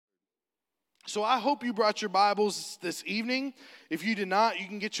So I hope you brought your Bibles this evening. If you did not, you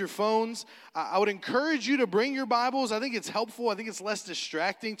can get your phones. I would encourage you to bring your Bibles. I think it's helpful. I think it's less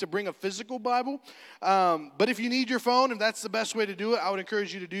distracting to bring a physical Bible. But if you need your phone, if that's the best way to do it, I would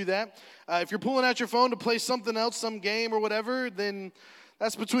encourage you to do that. If you're pulling out your phone to play something else, some game or whatever, then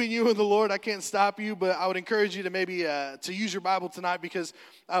that's between you and the Lord. I can't stop you, but I would encourage you to maybe to use your Bible tonight because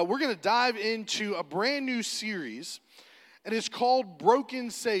we're going to dive into a brand new series, and it's called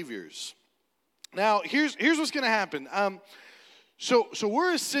Broken Saviors. Now, here's what's going to happen. So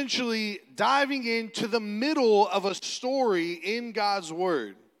we're essentially diving into the middle of a story in God's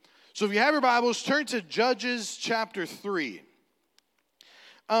Word. So if you have your Bibles, turn to Judges chapter 3.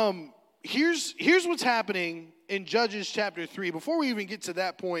 Here's what's happening in Judges chapter 3. Before we even get to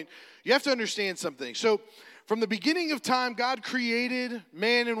that point, you have to understand something. So from the beginning of time, God created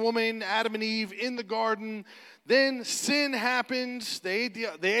man and woman, Adam and Eve, in the garden. Then sin happened. They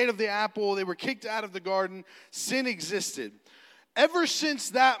ate of the apple. They were kicked out of the garden. Sin existed. Ever since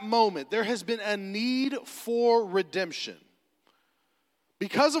that moment, there has been a need for redemption.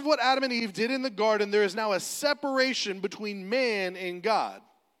 Because of what Adam and Eve did in the garden, there is now a separation between man and God.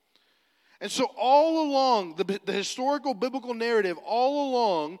 And so all along, the historical biblical narrative, all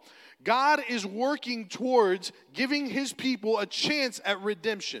along, God is working towards giving his people a chance at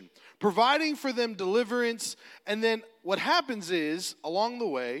redemption, providing for them deliverance, and then what happens is, along the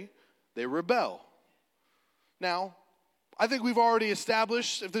way, they rebel. Now, I think we've already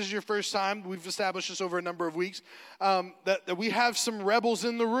established, if this is your first time, we've established this over a number of weeks, that we have some rebels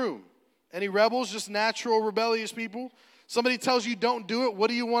in the room. Any rebels? Just natural rebellious people? Somebody tells you don't do it, what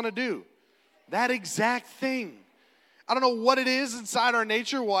do you want to do? That exact thing. I don't know what it is inside our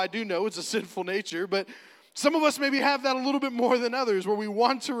nature. Well, I do know it's a sinful nature, but some of us maybe have that a little bit more than others where we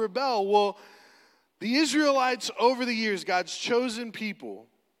want to rebel. Well, the Israelites over the years, God's chosen people,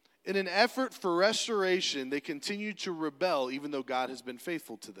 in an effort for restoration, they continue to rebel even though God has been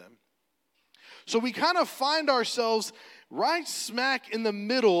faithful to them. So we kind of find ourselves right smack in the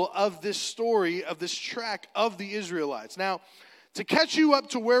middle of this story, of this track of the Israelites. Now, to catch you up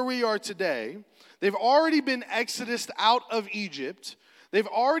to where we are today, they've already been exodused out of Egypt. They've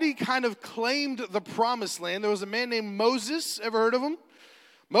already kind of claimed the promised land. There was a man named Moses. Ever heard of him?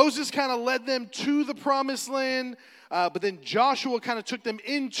 Moses kind of led them to the promised land, but then Joshua kind of took them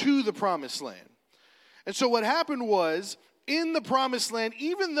into the promised land. And so what happened was, in the promised land,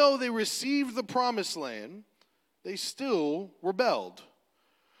 even though they received the promised land, they still rebelled.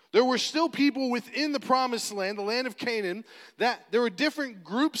 There were still people within the promised land, the land of Canaan, that there were different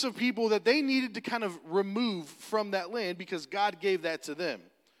groups of people that they needed to kind of remove from that land because God gave that to them.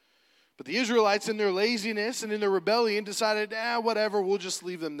 But the Israelites, in their laziness and in their rebellion, decided, whatever, we'll just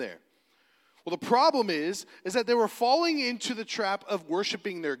leave them there. Well, the problem is that they were falling into the trap of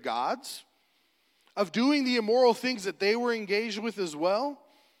worshiping their gods, of doing the immoral things that they were engaged with as well.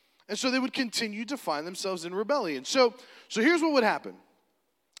 And so they would continue to find themselves in rebellion. So here's what would happen.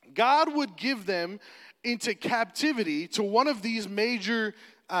 God would give them into captivity to one of these major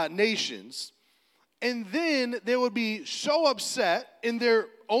nations, and then they would be so upset in their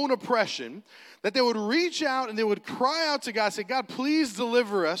own oppression that they would reach out and they would cry out to God, say, God, please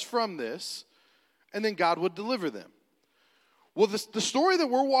deliver us from this, and then God would deliver them. Well, the story that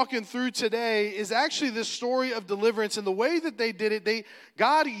we're walking through today is actually this story of deliverance, and the way that they did it,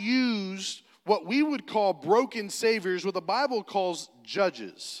 God used what we would call broken saviors, what the Bible calls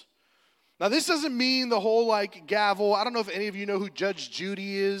judges. Now, this doesn't mean the whole, gavel. I don't know if any of you know who Judge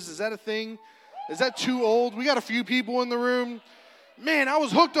Judy is. Is that a thing? Is that too old? We got a few people in the room. Man, I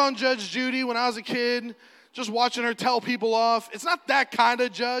was hooked on Judge Judy when I was a kid, just watching her tell people off. It's not that kind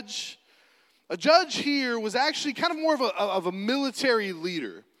of judge. A judge here was actually kind of more of a military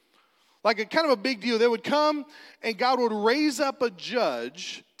leader. Like a kind of a big deal. They would come and God would raise up a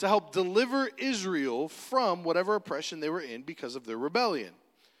judge to help deliver Israel from whatever oppression they were in because of their rebellion.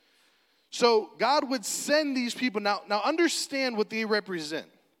 So God would send these people. Now understand what they represent.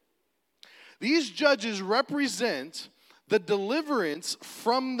 These judges represent the deliverance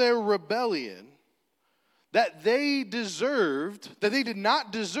from their rebellion that they deserved, that they did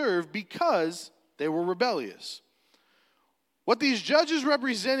not deserve because they were rebellious. What these judges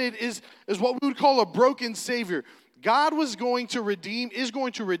represented is what we would call a broken savior. God is going to redeem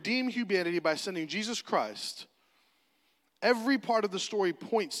humanity by sending Jesus Christ. Every part of the story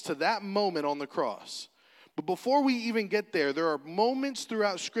points to that moment on the cross. But before we even get there, there are moments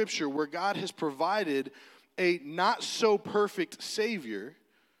throughout Scripture where God has provided a not-so-perfect Savior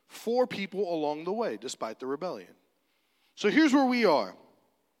for people along the way, despite the rebellion. So here's where we are.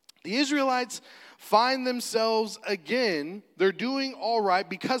 The Israelites find themselves again, they're doing all right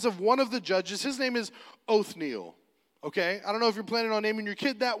because of one of the judges. His name is Othniel, okay? I don't know if you're planning on naming your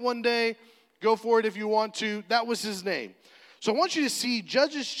kid that one day. Go for it if you want to. That was his name. So I want you to see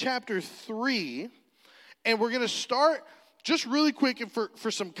Judges chapter 3, and we're going to start just really quick and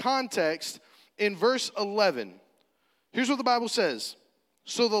for some context in verse 11. Here's what the Bible says.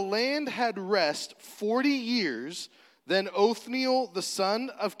 So the land had rest 40 years. Then Othniel, the son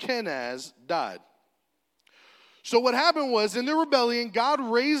of Kenaz, died. So what happened was, in the rebellion, God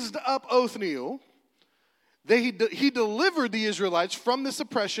raised up Othniel. He delivered the Israelites from this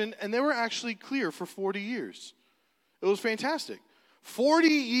oppression, and they were actually clear for 40 years. It was fantastic. 40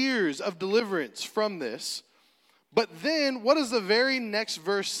 years of deliverance from this. But then, what does the very next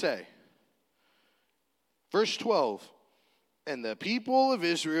verse say? Verse 12. And the people of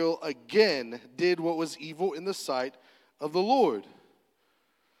Israel again did what was evil in the sight of the Lord.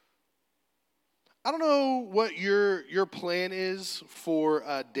 I don't know what your plan is for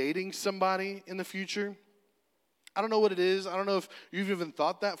dating somebody in the future. I don't know what it is. I don't know if you've even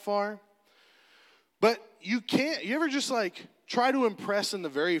thought that far. But you ever just like try to impress in the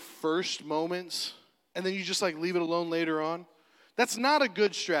very first moments and then you just like leave it alone later on? That's not a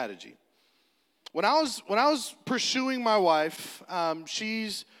good strategy. When I was pursuing my wife,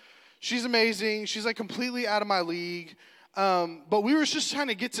 she's amazing. She's like completely out of my league. But we were just trying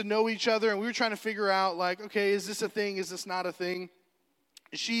to get to know each other, and we were trying to figure out, like, okay, is this a thing? Is this not a thing?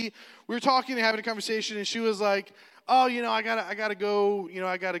 We were talking and having a conversation, and she was like, oh, I gotta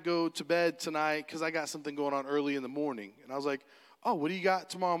go to bed tonight because I got something going on early in the morning. And I was like, oh, what do you got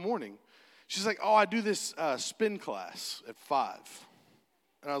tomorrow morning? She's like, oh, I do this spin class at 5.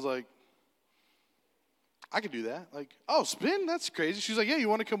 And I was like, I could do that. Like, oh, spin? That's crazy. She's like, yeah, you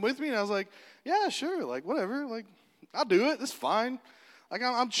want to come with me? And I was like, yeah, sure. Like, whatever. Like, I'll do it. It's fine. Like,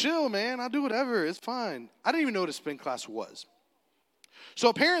 I'm chill, man. I'll do whatever. It's fine. I didn't even know what a spin class was. So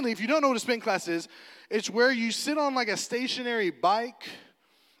apparently, if you don't know what a spin class is, it's where you sit on like a stationary bike,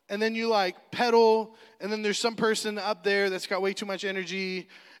 and then you like pedal, and then there's some person up there that's got way too much energy,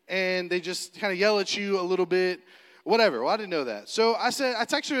 and they just kind of yell at you a little bit. Whatever. Well, I didn't know that. So I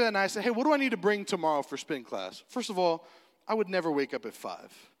texted her that night. I said, hey, what do I need to bring tomorrow for spin class? First of all, I would never wake up at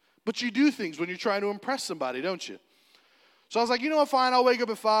 5. But you do things when you're trying to impress somebody, don't you? So I was like, you know what, fine, I'll wake up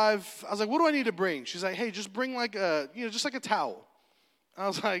at 5. I was like, what do I need to bring? She's like, hey, just bring like just like a towel. I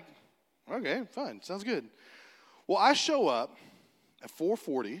was like, okay, fine, sounds good. Well, I show up at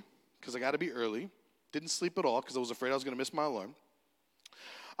 4:40 because I got to be early. Didn't sleep at all because I was afraid I was going to miss my alarm.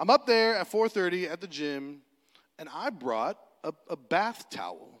 I'm up there at 4:30 at the gym, and I brought a bath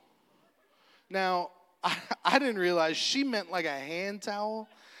towel. Now, I didn't realize she meant like a hand towel.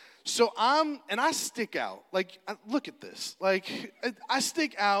 So I stick out. Like, look at this. Like, I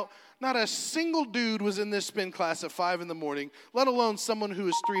stick out. Not a single dude was in this spin class at 5 in the morning, let alone someone who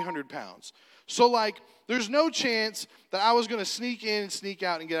is 300 pounds. So, like, there's no chance that I was going to sneak in and sneak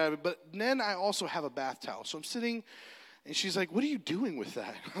out and get out of it. But then I also have a bath towel. So I'm sitting, and she's like, what are you doing with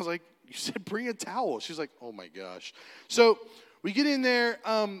that? I was like, you said bring a towel. She's like, oh, my gosh. So we get in there.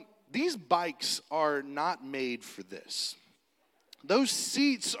 These bikes are not made for this. Those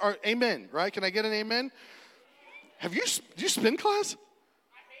seats are, amen, right? Can I get an amen? Do you spin class?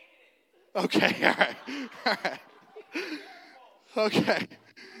 I hated it. Okay, all right. Okay.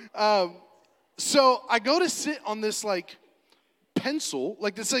 So I go to sit on this, like, pencil.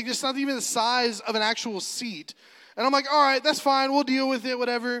 Like, it's not even the size of an actual seat. And I'm like, all right, that's fine. We'll deal with it,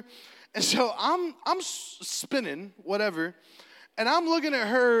 whatever. And so I'm spinning, whatever. And I'm looking at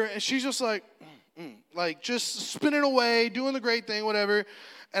her, and she's just like, like just spinning away, doing the great thing, whatever.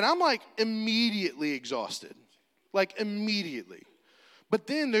 And I'm like immediately exhausted. Like immediately. But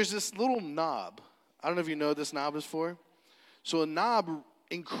then there's this little knob. I don't know if you know what this knob is for. So a knob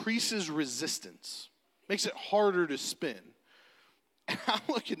increases resistance. Makes it harder to spin. And I'm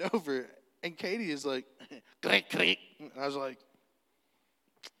looking over, and Katie is like, creak, creak. And I was like,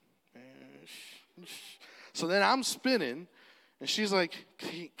 so then I'm spinning, and she's like,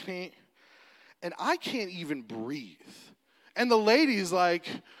 creak, creak. And I can't even breathe. And the lady's like,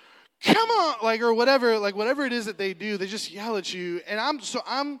 come on, like, or whatever it is that they do, they just yell at you. And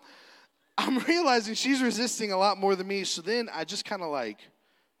I'm realizing she's resisting a lot more than me. So then I just kind of like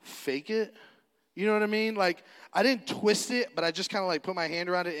fake it. You know what I mean? Like, I didn't twist it, but I just kind of like put my hand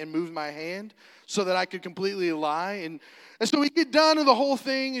around it and moved my hand so that I could completely lie. And so we get done with the whole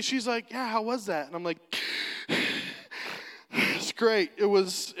thing, and she's like, yeah, how was that? And I'm like, it's great. It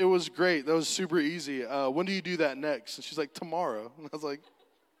was great. That was super easy. When do you do that next? And she's like, tomorrow. And I was like,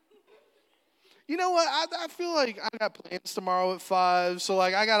 you know what, I feel like I got plans tomorrow at 5, so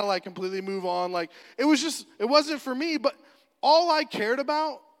like I got to like completely move on. Like it wasn't for me, but all I cared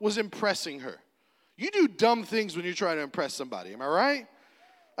about was impressing her. You do dumb things when you're trying to impress somebody, am I right?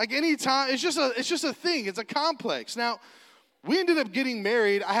 Like anytime, it's just a thing. It's a complex. Now, we ended up getting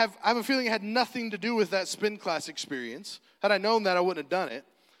married. I have a feeling it had nothing to do with that spin class experience. Had I known that, I wouldn't have done it.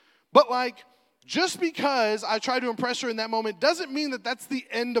 But like, just because I tried to impress her in that moment doesn't mean that that's the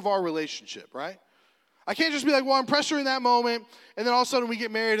end of our relationship, right? I can't just be like, well, I impressed her in that moment, and then all of a sudden we get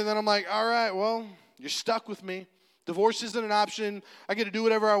married, and then I'm like, all right, well, you're stuck with me. Divorce isn't an option. I get to do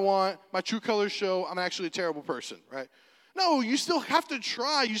whatever I want. My true colors show I'm actually a terrible person, right? No, you still have to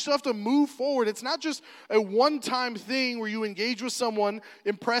try. You still have to move forward. It's not just a one-time thing where you engage with someone,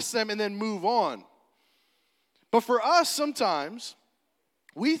 impress them, and then move on. But for us, sometimes,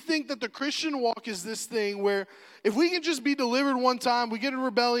 we think that the Christian walk is this thing where if we can just be delivered one time, we get in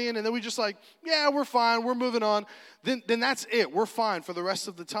rebellion, and then we just like, yeah, we're fine, we're moving on, then that's it. We're fine for the rest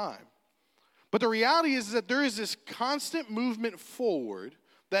of the time. But the reality is that there is this constant movement forward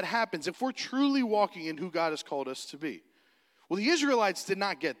that happens if we're truly walking in who God has called us to be. Well, the Israelites did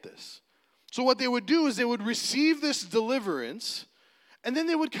not get this. So what they would do is they would receive this deliverance, and then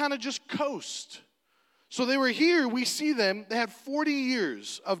they would kind of just coast. So they were here, we see them, they had 40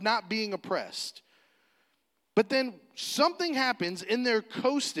 years of not being oppressed. But then something happens in their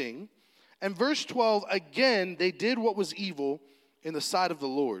coasting, and verse 12, again, they did what was evil in the sight of the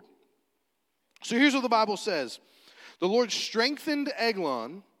Lord. So here's what the Bible says. The Lord strengthened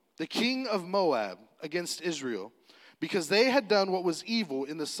Eglon, the king of Moab, against Israel, because they had done what was evil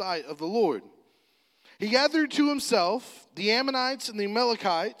in the sight of the Lord. He gathered to himself the Ammonites and the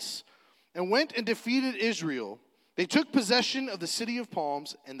Amalekites and went and defeated Israel. They took possession of the city of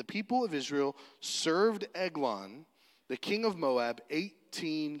palms, and the people of Israel served Eglon, the king of Moab,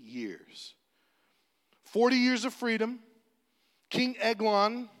 18 years. 40 years of freedom. King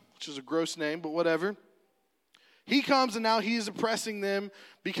Eglon, which is a gross name, but whatever. He comes and now he is oppressing them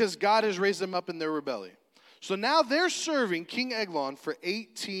because God has raised them up in their rebellion. So now they're serving King Eglon for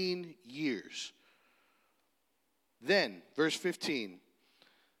 18 years. Then, verse 15,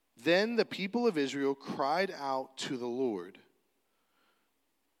 then the people of Israel cried out to the Lord.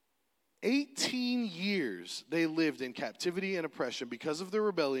 18 years they lived in captivity and oppression because of their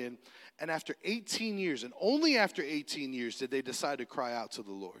rebellion, and after 18 years, and only after 18 years, did they decide to cry out to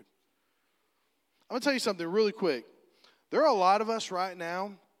the Lord. I'm going to tell you something really quick. There are a lot of us right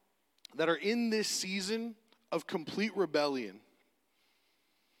now that are in this season of complete rebellion.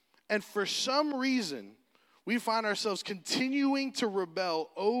 And for some reason, we find ourselves continuing to rebel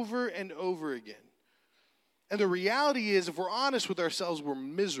over and over again. And the reality is, if we're honest with ourselves, we're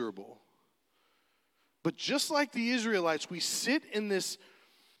miserable. But just like the Israelites, we sit in this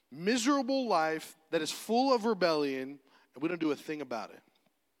miserable life that is full of rebellion, and we don't do a thing about it.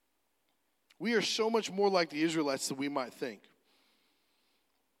 We are so much more like the Israelites than we might think.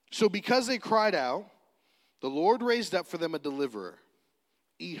 So because they cried out, the Lord raised up for them a deliverer,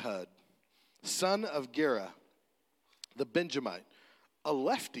 Ehud, son of Gera, the Benjamite, a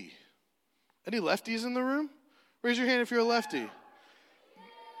lefty. Any lefties in the room? Raise your hand if you're a lefty.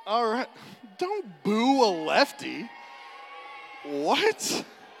 All right. Don't boo a lefty. What?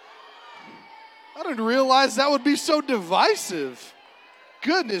 I didn't realize that would be so divisive.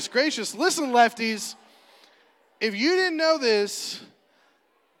 Goodness gracious. Listen, lefties, if you didn't know this,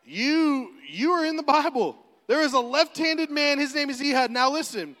 you are in the Bible. There is a left-handed man. His name is Ehud. Now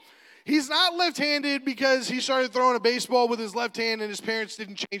listen, he's not left-handed because he started throwing a baseball with his left hand and his parents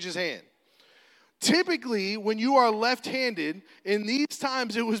didn't change his hand. Typically, when you are left-handed, in these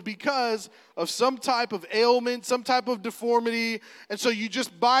times it was because of some type of ailment, some type of deformity, and so you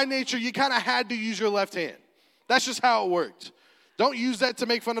just, by nature, you kind of had to use your left hand. That's just how it worked. Don't use that to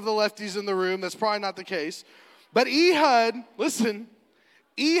make fun of the lefties in the room. That's probably not the case. But Ehud, listen,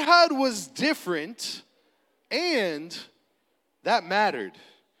 Ehud was different, and that mattered.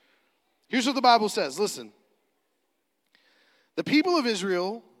 Here's what the Bible says. Listen. The people of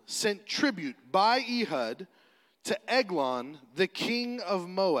Israel sent tribute by Ehud to Eglon, the king of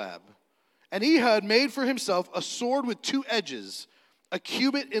Moab. And Ehud made for himself a sword with 2 edges, a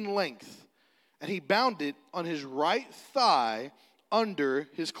cubit in length, and he bound it on his right thigh under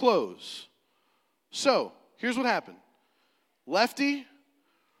his clothes. So, here's what happened. Lefty,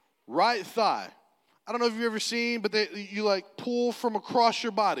 right thigh. I don't know if you've ever seen, but you like pull from across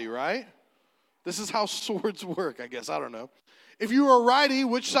your body, right? This is how swords work, I guess. I don't know. If you were a righty,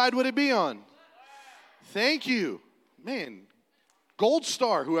 which side would it be on? Thank you. Man, gold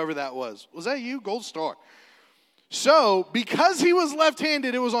star, whoever that was. Was that you? Gold star. So, because he was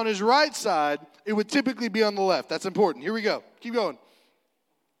left-handed, it was on his right side, it would typically be on the left. That's important. Here we go. Keep going.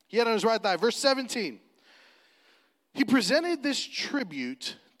 He had on his right thigh. Verse 17. He presented this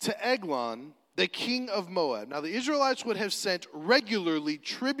tribute to Eglon, the king of Moab. Now, the Israelites would have sent regularly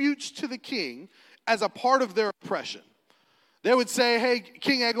tributes to the king as a part of their oppression. They would say, hey,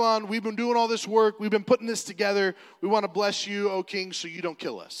 King Eglon, we've been doing all this work. We've been putting this together. We want to bless you, O king, so you don't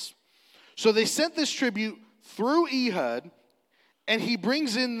kill us. So they sent this tribute through Ehud, and he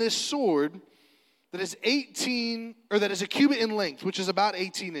brings in this sword that is a cubit in length, which is about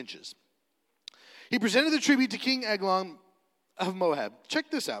 18 inches. He presented the tribute to King Eglon of Moab.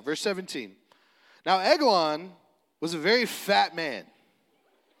 Check this out, verse 17. Now Eglon was a very fat man.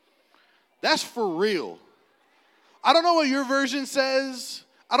 That's for real. I don't know what your version says.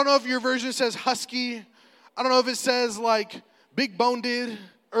 I don't know if your version says husky. I don't know if it says like big boned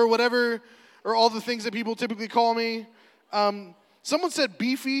or whatever, or all the things that people typically call me. Someone said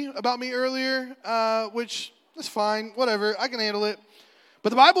beefy about me earlier, which is fine, whatever, I can handle it. But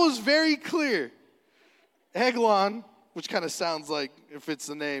the Bible is very clear. Eglon, which kind of sounds like it fits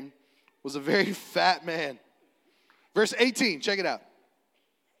the name, was a very fat man. Verse 18, check it out.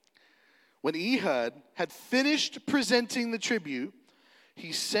 When Ehud had finished presenting the tribute,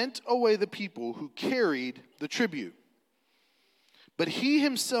 he sent away the people who carried the tribute. But he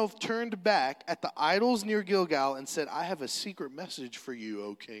himself turned back at the idols near Gilgal and said, I have a secret message for you,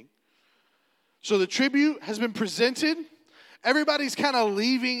 O king. So the tribute has been presented. Everybody's kind of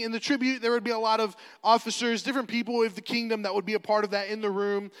leaving in the tribute. There would be a lot of officers, different people of the kingdom that would be a part of that in the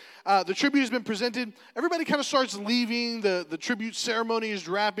room. The tribute has been presented. Everybody kind of starts leaving. The tribute ceremony is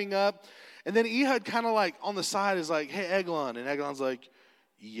wrapping up. And then Ehud kind of like on the side is like, hey, Eglon. And Eglon's like,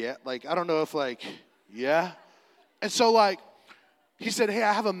 yeah. Like, I don't know if like, yeah. And so like, he said, hey,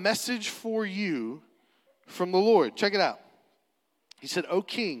 I have a message for you from the Lord. Check it out. He said, O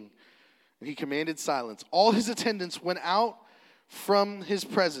king, and he commanded silence. All his attendants went out from his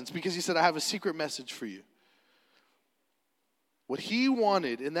presence because he said, I have a secret message for you. What he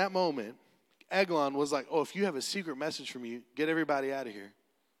wanted in that moment, Eglon was like, oh, if you have a secret message from you, get everybody out of here.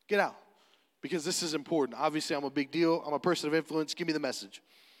 Get out. Because this is important. Obviously, I'm a big deal. I'm a person of influence. Give me the message.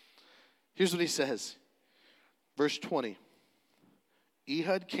 Here's what he says. Verse 20.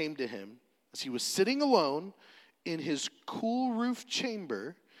 Ehud came to him as he was sitting alone in his cool roof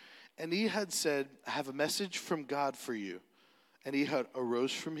chamber, and Ehud said, I have a message from God for you. And Ehud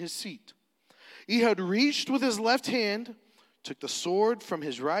arose from his seat. Ehud reached with his left hand, took the sword from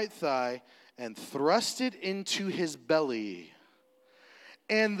his right thigh, and thrust it into his belly.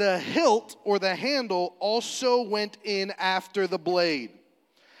 And the hilt or the handle also went in after the blade.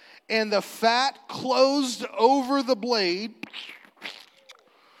 And the fat closed over the blade,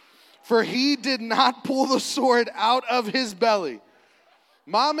 for he did not pull the sword out of his belly.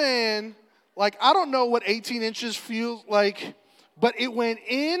 My man, like, I don't know what 18 inches feels like, but it went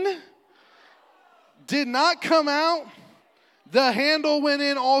in, did not come out. The handle went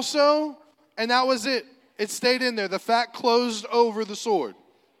in also, and that was it. It stayed in there. The fat closed over the sword.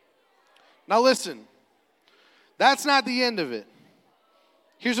 Now listen, that's not the end of it.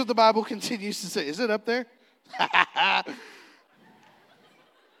 Here's what the Bible continues to say. Is it up there?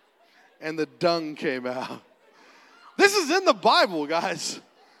 And the dung came out. This is in the Bible, guys.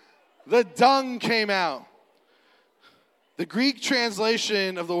 The dung came out. The Greek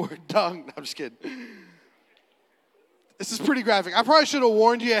translation of the word dung. No, I'm just kidding. This is pretty graphic. I probably should have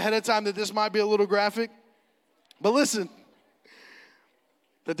warned you ahead of time that this might be a little graphic. But listen.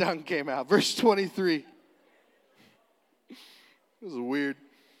 The dung came out. Verse 23. This is weird.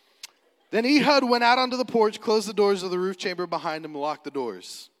 Then Ehud went out onto the porch, closed the doors of the roof chamber behind him, and locked the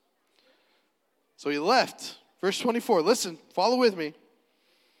doors. So he left. Verse 24. Listen, follow with me.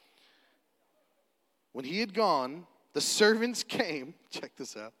 When he had gone, the servants came. Check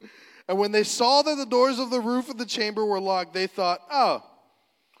this out. And when they saw that the doors of the roof of the chamber were locked, they thought, oh,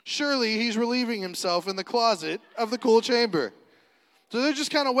 surely he's relieving himself in the closet of the cool chamber. So they're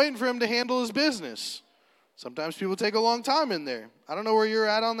just kind of waiting for him to handle his business. Sometimes people take a long time in there. I don't know where you're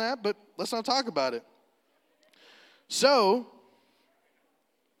at on that, but let's not talk about it. So,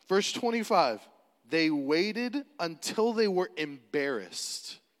 verse 25, they waited until they were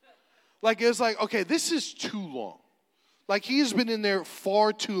embarrassed. Like, it was like, okay, this is too long. Like, he's been in there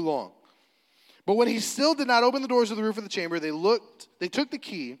far too long. But when he still did not open the doors of the roof of the chamber, they took the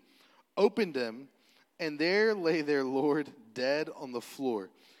key, opened them, and there lay their Lord dead on the floor.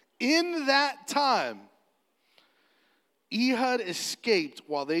 In that time, Ehud escaped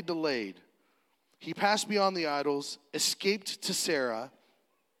while they delayed. He passed beyond the idols, escaped to Sarah,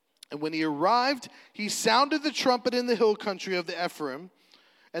 and when he arrived, he sounded the trumpet in the hill country of the Ephraim,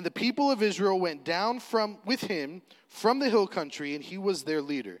 And the people of Israel went down with him from the hill country, and he was their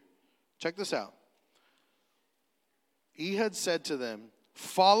leader. Check this out. Ehud said to them,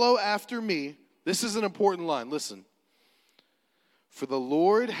 "Follow after me." This is an important line. Listen. "For the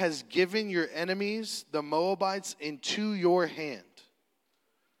Lord has given your enemies, the Moabites, into your hand.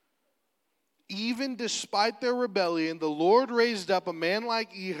 Even despite their rebellion, the Lord raised up a man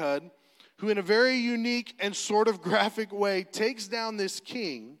like Ehud, who in a very unique and sort of graphic way takes down this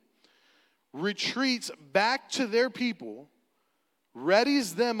king, retreats back to their people,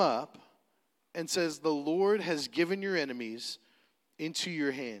 readies them up, and says, 'The Lord has given your enemies into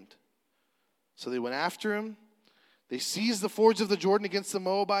your hand.' So they went after him. They seized the fords of the Jordan against the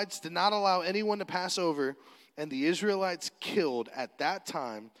Moabites, did not allow anyone to pass over, and the Israelites killed at that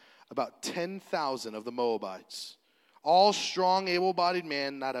time about 10,000 of the Moabites. All strong, able-bodied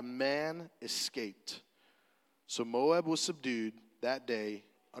men, not a man escaped. So Moab was subdued that day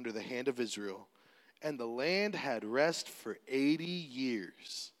under the hand of Israel, and the land had rest for 80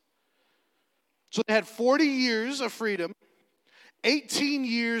 years. So they had 40 years of freedom, 18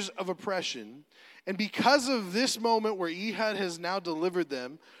 years of oppression, and because of this moment where Ehud has now delivered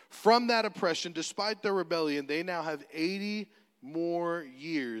them from that oppression, despite their rebellion, they now have 80 more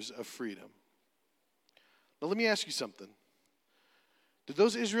years of freedom. Now let me ask you something. Did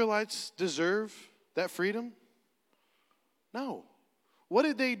those Israelites deserve that freedom? No. What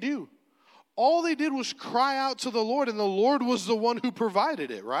did they do? All they did was cry out to the Lord, and the Lord was the one who provided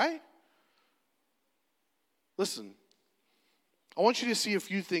it, right? Listen, I want you to see a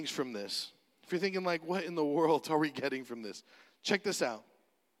few things from this. If you're thinking like, what in the world are we getting from this? Check this out.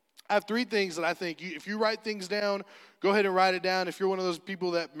 I have 3 things that I think, if you write things down, go ahead and write it down. If you're one of those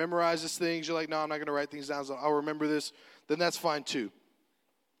people that memorizes things, you're like, no, I'm not going to write things down, so I'll remember this, then that's fine too.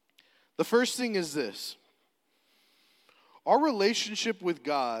 The first thing is this. Our relationship with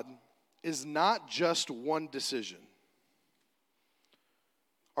God is not just one decision.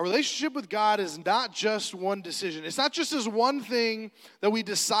 Our relationship with God is not just one decision. It's not just this one thing that we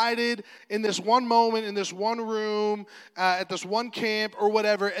decided in this one moment, in this one room, at this one camp or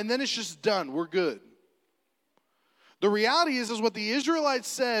whatever, and then it's just done. We're good. The reality is what the Israelites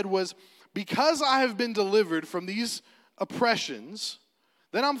said was, because I have been delivered from these oppressions,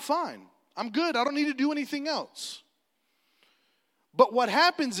 then I'm fine. I'm good. I don't need to do anything else. But what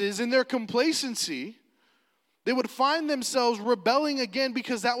happens is, in their complacency, they would find themselves rebelling again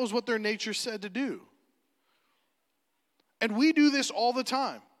because that was what their nature said to do. And we do this all the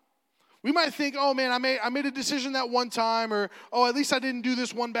time. We might think, oh man, I made a decision that one time, or oh, at least I didn't do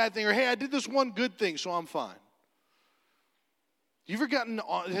this one bad thing, or hey, I did this one good thing, so I'm fine.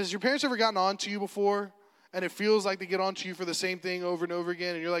 Has your parents ever gotten on to you before, and it feels like they get on to you for the same thing over and over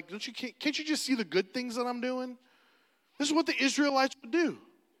again, and you're like, can't you just see the good things that I'm doing? This is what the Israelites would do.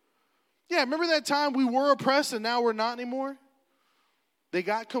 Yeah, remember that time we were oppressed and now we're not anymore? They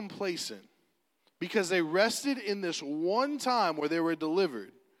got complacent because they rested in this one time where they were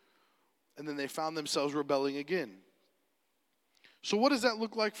delivered, and then they found themselves rebelling again. So what does that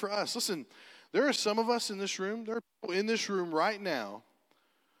look like for us? Listen, there are some of us in this room, there are people in this room right now,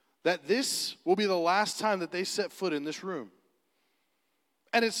 that this will be the last time that they set foot in this room.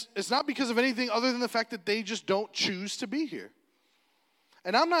 And it's not because of anything other than the fact that they just don't choose to be here.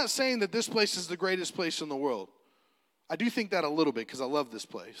 And I'm not saying that this place is the greatest place in the world. I do think that a little bit because I love this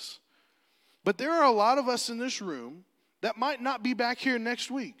place. But there are a lot of us in this room that might not be back here next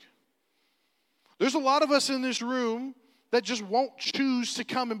week. There's a lot of us in this room that just won't choose to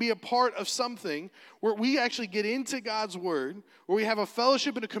come and be a part of something where we actually get into God's word, where we have a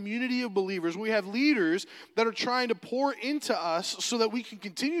fellowship and a community of believers, where we have leaders that are trying to pour into us so that we can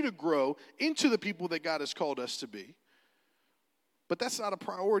continue to grow into the people that God has called us to be. But that's not a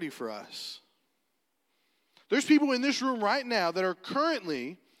priority for us. There's people in this room right now that are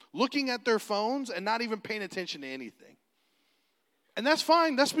currently looking at their phones and not even paying attention to anything. And that's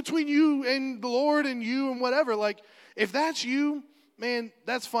fine. That's between you and the Lord and you and whatever. Like, if that's you, man,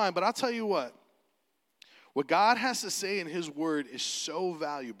 that's fine. But I'll tell you what God has to say in his word is so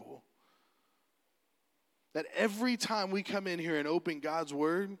valuable that every time we come in here and open God's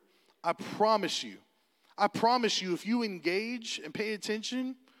word, I promise you, if you engage and pay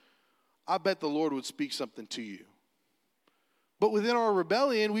attention, I bet the Lord would speak something to you. But within our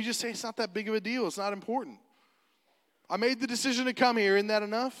rebellion, we just say it's not that big of a deal. It's not important. I made the decision to come here. Isn't that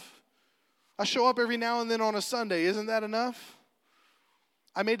enough? I show up every now and then on a Sunday. Isn't that enough?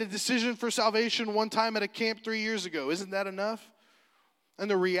 I made a decision for salvation one time at a camp 3 years ago. Isn't that enough?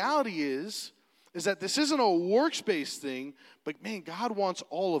 And the reality is that this isn't a works-based thing, but man, God wants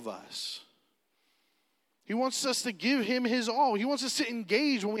all of us. He wants us to give him his all. He wants us to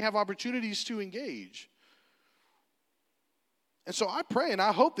engage when we have opportunities to engage. And so I pray and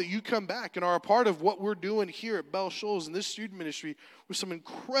I hope that you come back and are a part of what we're doing here at Bell Shoals in this student ministry with some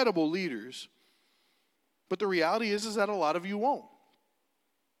incredible leaders. But the reality is that a lot of you won't.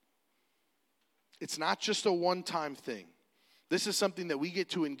 It's not just a one-time thing. This is something that we get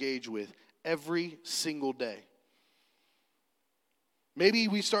to engage with every single day. Maybe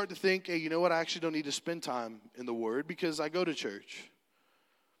we start to think, hey, you know what? I actually don't need to spend time in the Word because I go to church.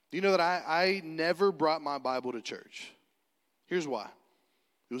 Do you know that I never brought my Bible to church? Here's why.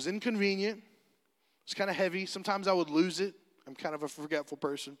 It was inconvenient. It was kind of heavy. Sometimes I would lose it. I'm kind of a forgetful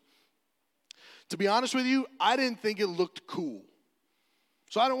person. To be honest with you, I didn't think it looked cool.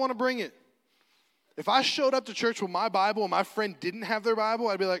 So I don't want to bring it. If I showed up to church with my Bible and my friend didn't have their Bible,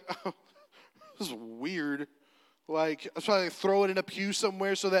 I'd be like, oh, this is weird. Like, I'd probably throw it in a pew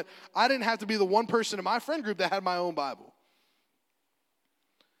somewhere so that I didn't have to be the one person in my friend group that had my own Bible.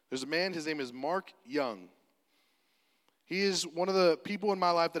 There's a man, his name is Mark Young. He is one of the people in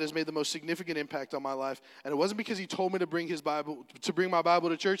my life that has made the most significant impact on my life. And it wasn't because he told me to bring my Bible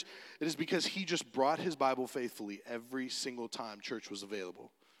to church. It is because he just brought his Bible faithfully every single time church was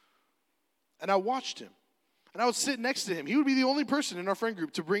available. And I watched him. And I would sit next to him. He would be the only person in our friend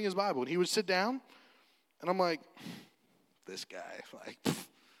group to bring his Bible. And he would sit down. And I'm like, this guy, like,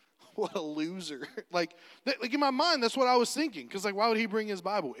 what a loser. like in my mind, that's what I was thinking. Because, like, why would he bring his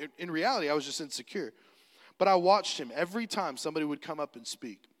Bible? In reality, I was just insecure. But I watched him every time somebody would come up and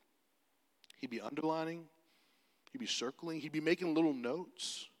speak. He'd be underlining. He'd be circling. He'd be making little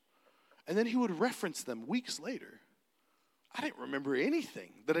notes. And then he would reference them weeks later. I didn't remember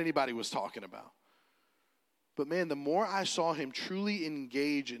anything that anybody was talking about. But man, the more I saw him truly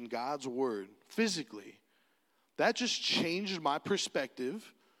engage in God's word physically, that just changed my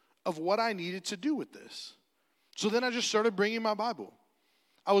perspective of what I needed to do with this. So then I just started bringing my Bible.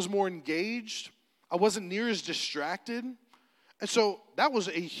 I was more engaged. I wasn't near as distracted. And so that was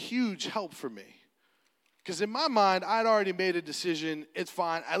a huge help for me. Because in my mind, I'd already made a decision. It's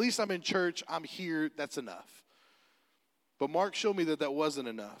fine. At least I'm in church. I'm here. That's enough. But Mark showed me that that wasn't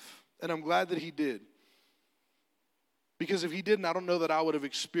enough. And I'm glad that he did. Because if he didn't, I don't know that I would have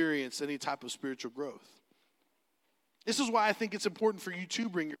experienced any type of spiritual growth. This is why I think it's important for you to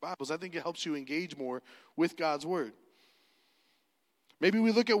bring your Bibles. I think it helps you engage more with God's word. Maybe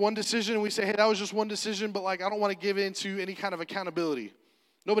we look at one decision and we say, hey, that was just one decision, but like I don't want to give in to any kind of accountability.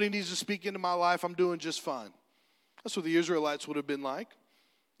 Nobody needs to speak into my life. I'm doing just fine. That's what the Israelites would have been like.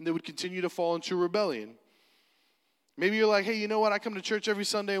 And they would continue to fall into rebellion. Maybe you're like, hey, you know what? I come to church every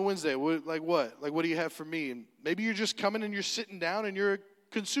Sunday and Wednesday. Like what? Like what do you have for me? And maybe you're just coming and you're sitting down and you're a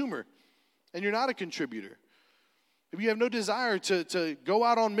consumer and you're not a contributor. Maybe you have no desire to go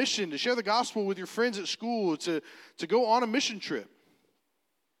out on mission, to share the gospel with your friends at school, to go on a mission trip.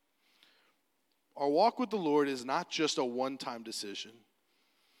 Our walk with the Lord is not just a one-time decision.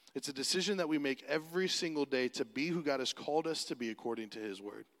 It's a decision that we make every single day to be who God has called us to be according to his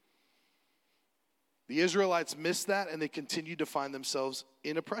word. The Israelites missed that, and they continued to find themselves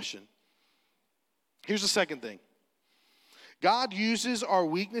in oppression. Here's the second thing. God uses our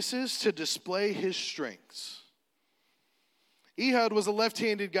weaknesses to display his strengths. Ehud was a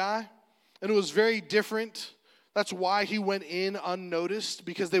left-handed guy, and it was very different. That's why he went in unnoticed,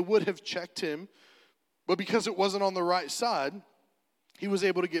 because they would have checked him. But because it wasn't on the right side, he was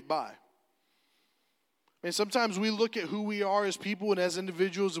able to get by. And sometimes we look at who we are as people and as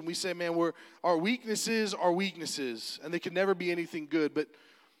individuals, and we say, man, our weaknesses are weaknesses, and they can never be anything good. But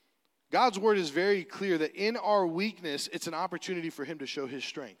God's word is very clear that in our weakness, it's an opportunity for him to show his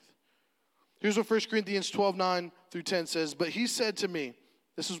strength. Here's what 1 Corinthians 12:9-10 says. But he said to me,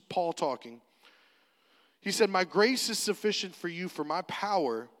 this is Paul talking. He said, my grace is sufficient for you, for my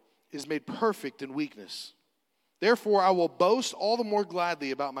power is made perfect in weakness. Therefore, I will boast all the more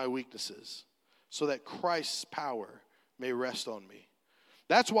gladly about my weaknesses, so that Christ's power may rest on me.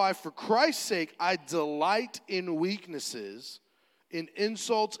 That's why, for Christ's sake, I delight in weaknesses, in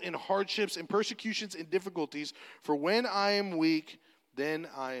insults, in hardships, in persecutions, in difficulties. For when I am weak, then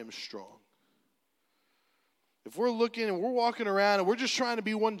I am strong. If we're looking and we're walking around and we're just trying to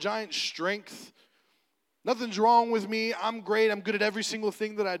be one giant strength, nothing's wrong with me, I'm great, I'm good at every single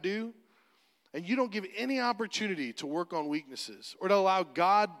thing that I do, and you don't give any opportunity to work on weaknesses or to allow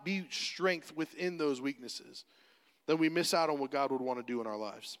God be strength within those weaknesses, then we miss out on what God would want to do in our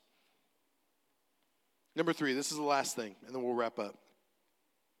lives. Number 3, this is the last thing, and then we'll wrap up.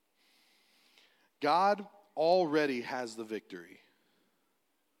 God already has the victory.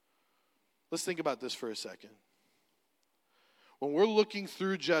 Let's think about this for a second. When we're looking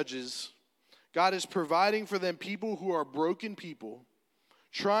through Judges, God is providing for them people who are broken people,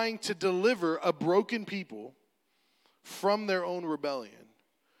 trying to deliver a broken people from their own rebellion.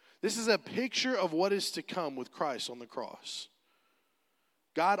 This is a picture of what is to come with Christ on the cross.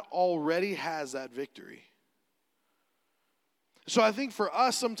 God already has that victory. So I think for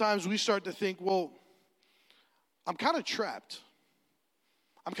us, sometimes we start to think, well, I'm kind of trapped.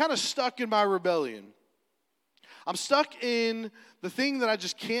 I'm kind of stuck in my rebellion. I'm stuck in the thing that I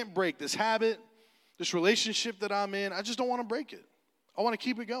just can't break, this habit, this relationship that I'm in. I just don't want to break it. I want to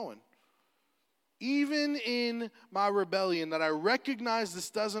keep it going. Even in my rebellion, that I recognize this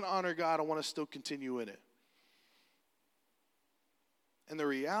doesn't honor God, I want to still continue in it. And the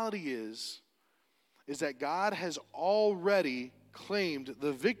reality is that God has already claimed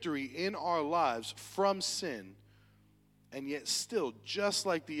the victory in our lives from sin. And yet still, just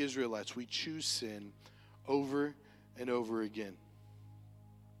like the Israelites, we choose sin over and over again.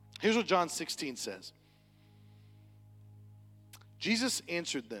 Here's what John 16 says. Jesus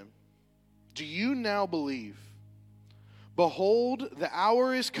answered them, "Do you now believe? Behold, the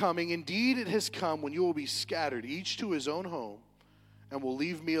hour is coming, indeed it has come, when you will be scattered, each to his own home, and will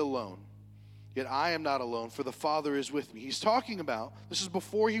leave me alone. Yet I am not alone, for the Father is with me." He's talking about, this is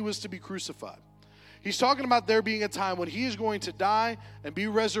before he was to be crucified. He's talking about there being a time when he is going to die and be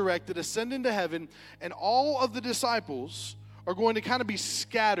resurrected, ascend into heaven, and all of the disciples are going to kind of be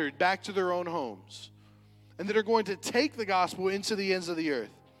scattered back to their own homes, and that are going to take the gospel into the ends of the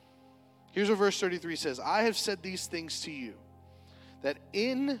earth. Here's what verse 33 says. "I have said these things to you, that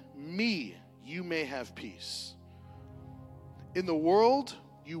in me you may have peace. In the world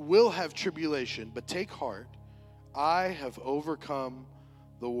you will have tribulation, but take heart, I have overcome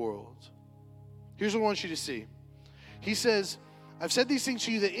the world." Here's what I want you to see. He says, "I've said these things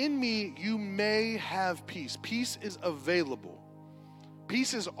to you, that in me you may have peace." Peace is available.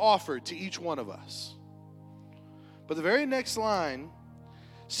 Peace is offered to each one of us. But the very next line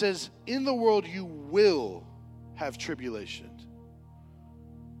says, "In the world you will have tribulation."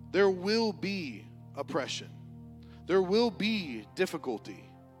 There will be oppression. There will be difficulty.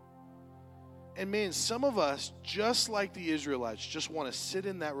 And man, some of us, just like the Israelites, just want to sit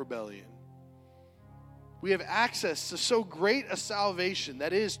in that rebellion. We have access to so great a salvation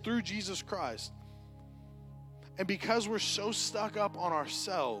that is through Jesus Christ. And because we're so stuck up on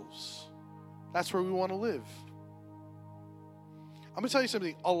ourselves, that's where we want to live. I'm going to tell you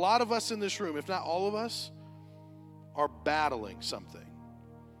something. A lot of us in this room, if not all of us, are battling something.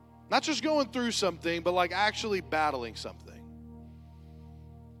 Not just going through something, but like actually battling something.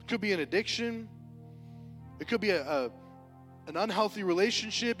 It could be an addiction. It could be an unhealthy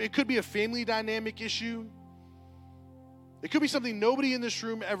relationship. It could be a family dynamic issue. It could be something nobody in this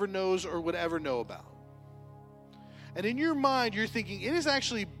room ever knows or would ever know about. And in your mind, you're thinking, it is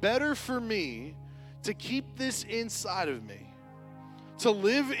actually better for me to keep this inside of me, to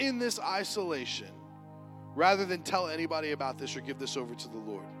live in this isolation, rather than tell anybody about this or give this over to the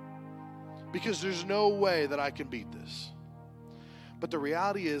Lord. Because there's no way that I can beat this. But the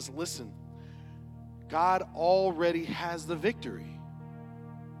reality is, listen, God already has the victory.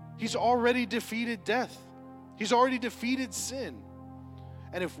 He's already defeated death. He's already defeated sin.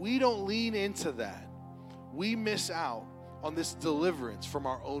 And if we don't lean into that, we miss out on this deliverance from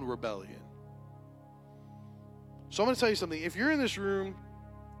our own rebellion. So I'm going to tell you something. If you're in this room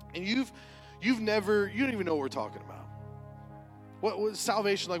and you don't even know what we're talking about. What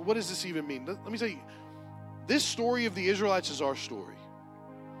salvation, like, what does this even mean? Let me tell you, this story of the Israelites is our story.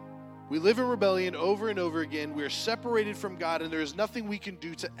 We live in rebellion over and over again. We are separated from God, and there is nothing we can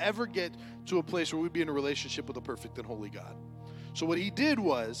do to ever get to a place where we'd be in a relationship with a perfect and holy God. So what he did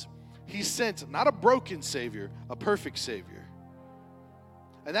was, he sent not a broken Savior, a perfect Savior.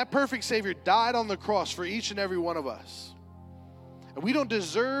 And that perfect Savior died on the cross for each and every one of us. And we don't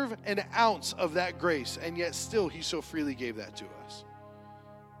deserve an ounce of that grace, and yet still he so freely gave that to us.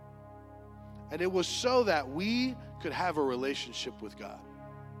 And it was so that we could have a relationship with God.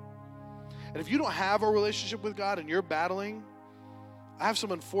 And if you don't have a relationship with God and you're battling, I have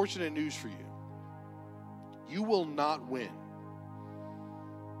some unfortunate news for you. You will not win.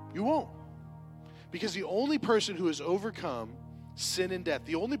 You won't. Because the only person who has overcome sin and death,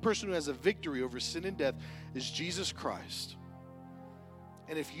 the only person who has a victory over sin and death, is Jesus Christ.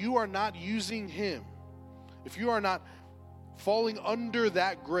 And if you are not using him, if you are not falling under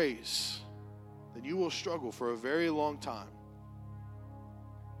that grace, then you will struggle for a very long time.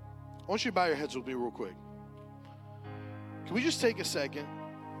 I want you to bow your heads with me real quick. Can we just take a second?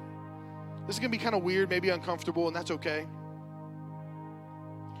 This is going to be kind of weird, maybe uncomfortable, and that's okay.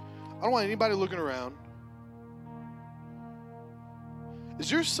 I don't want anybody looking around. Is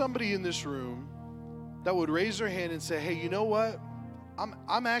there somebody in this room that would raise their hand and say, hey, you know what?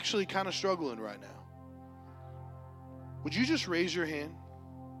 I'm actually kind of struggling right now. Would you just raise your hand?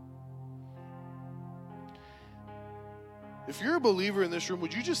 If you're a believer in this room,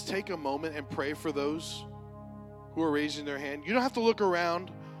 would you just take a moment and pray for those who are raising their hand? You don't have to look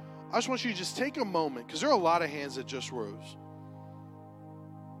around. I just want you to just take a moment, because there are a lot of hands that just rose.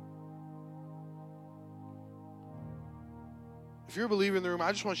 If you're a believer in the room,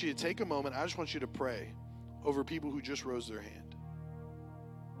 I just want you to take a moment. I just want you to pray over people who just rose their hand.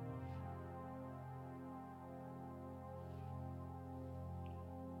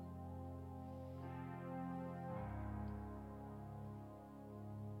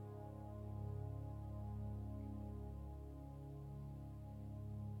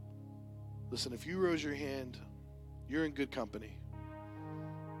 Listen, if you rose your hand, you're in good company.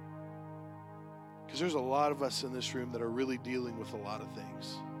 Because there's a lot of us in this room that are really dealing with a lot of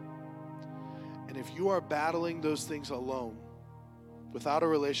things. And if you are battling those things alone, without a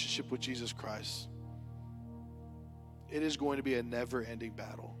relationship with Jesus Christ, it is going to be a never-ending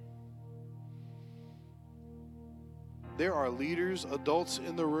battle. There are leaders, adults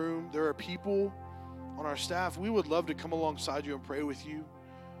in the room. There are people on our staff. We would love to come alongside you and pray with you.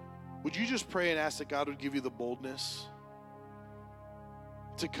 Would you just pray and ask that God would give you the boldness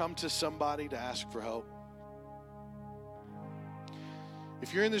to come to somebody to ask for help?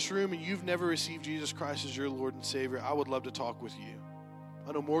 If you're in this room and you've never received Jesus Christ as your Lord and Savior, I would love to talk with you.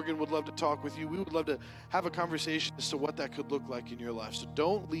 I know Morgan would love to talk with you. We would love to have a conversation as to what that could look like in your life. So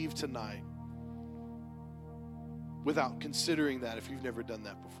don't leave tonight without considering that if you've never done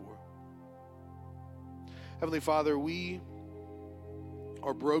that before. Heavenly Father, we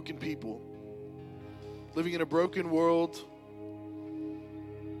are broken people living in a broken world,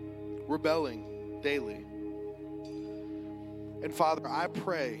 rebelling daily. And Father, I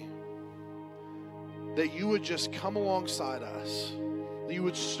pray that you would just come alongside us, that you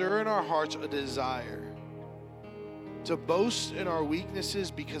would stir in our hearts a desire to boast in our weaknesses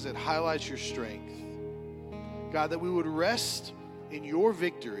because it highlights your strength. God, that we would rest in your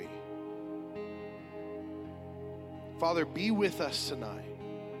victory. Father, be with us tonight.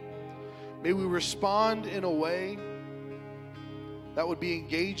 May we respond in a way that would be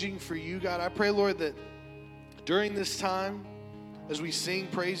engaging for you, God. I pray, Lord, that during this time, as we sing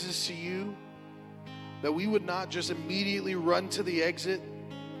praises to you, that we would not just immediately run to the exit,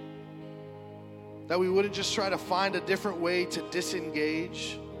 that we wouldn't just try to find a different way to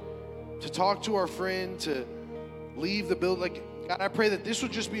disengage, to talk to our friend, to leave the building. Like, God, I pray that this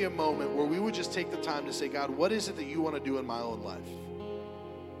would just be a moment where we would just take the time to say, God, what is it that you want to do in my own life?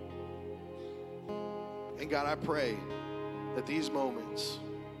 And God, I pray that these moments,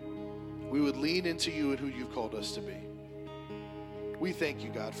 we would lean into you and who you've called us to be. We thank you,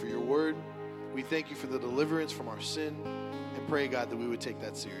 God, for your word. We thank you for the deliverance from our sin, and pray, God, that we would take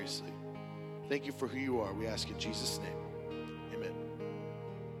that seriously. Thank you for who you are. We ask in Jesus' name.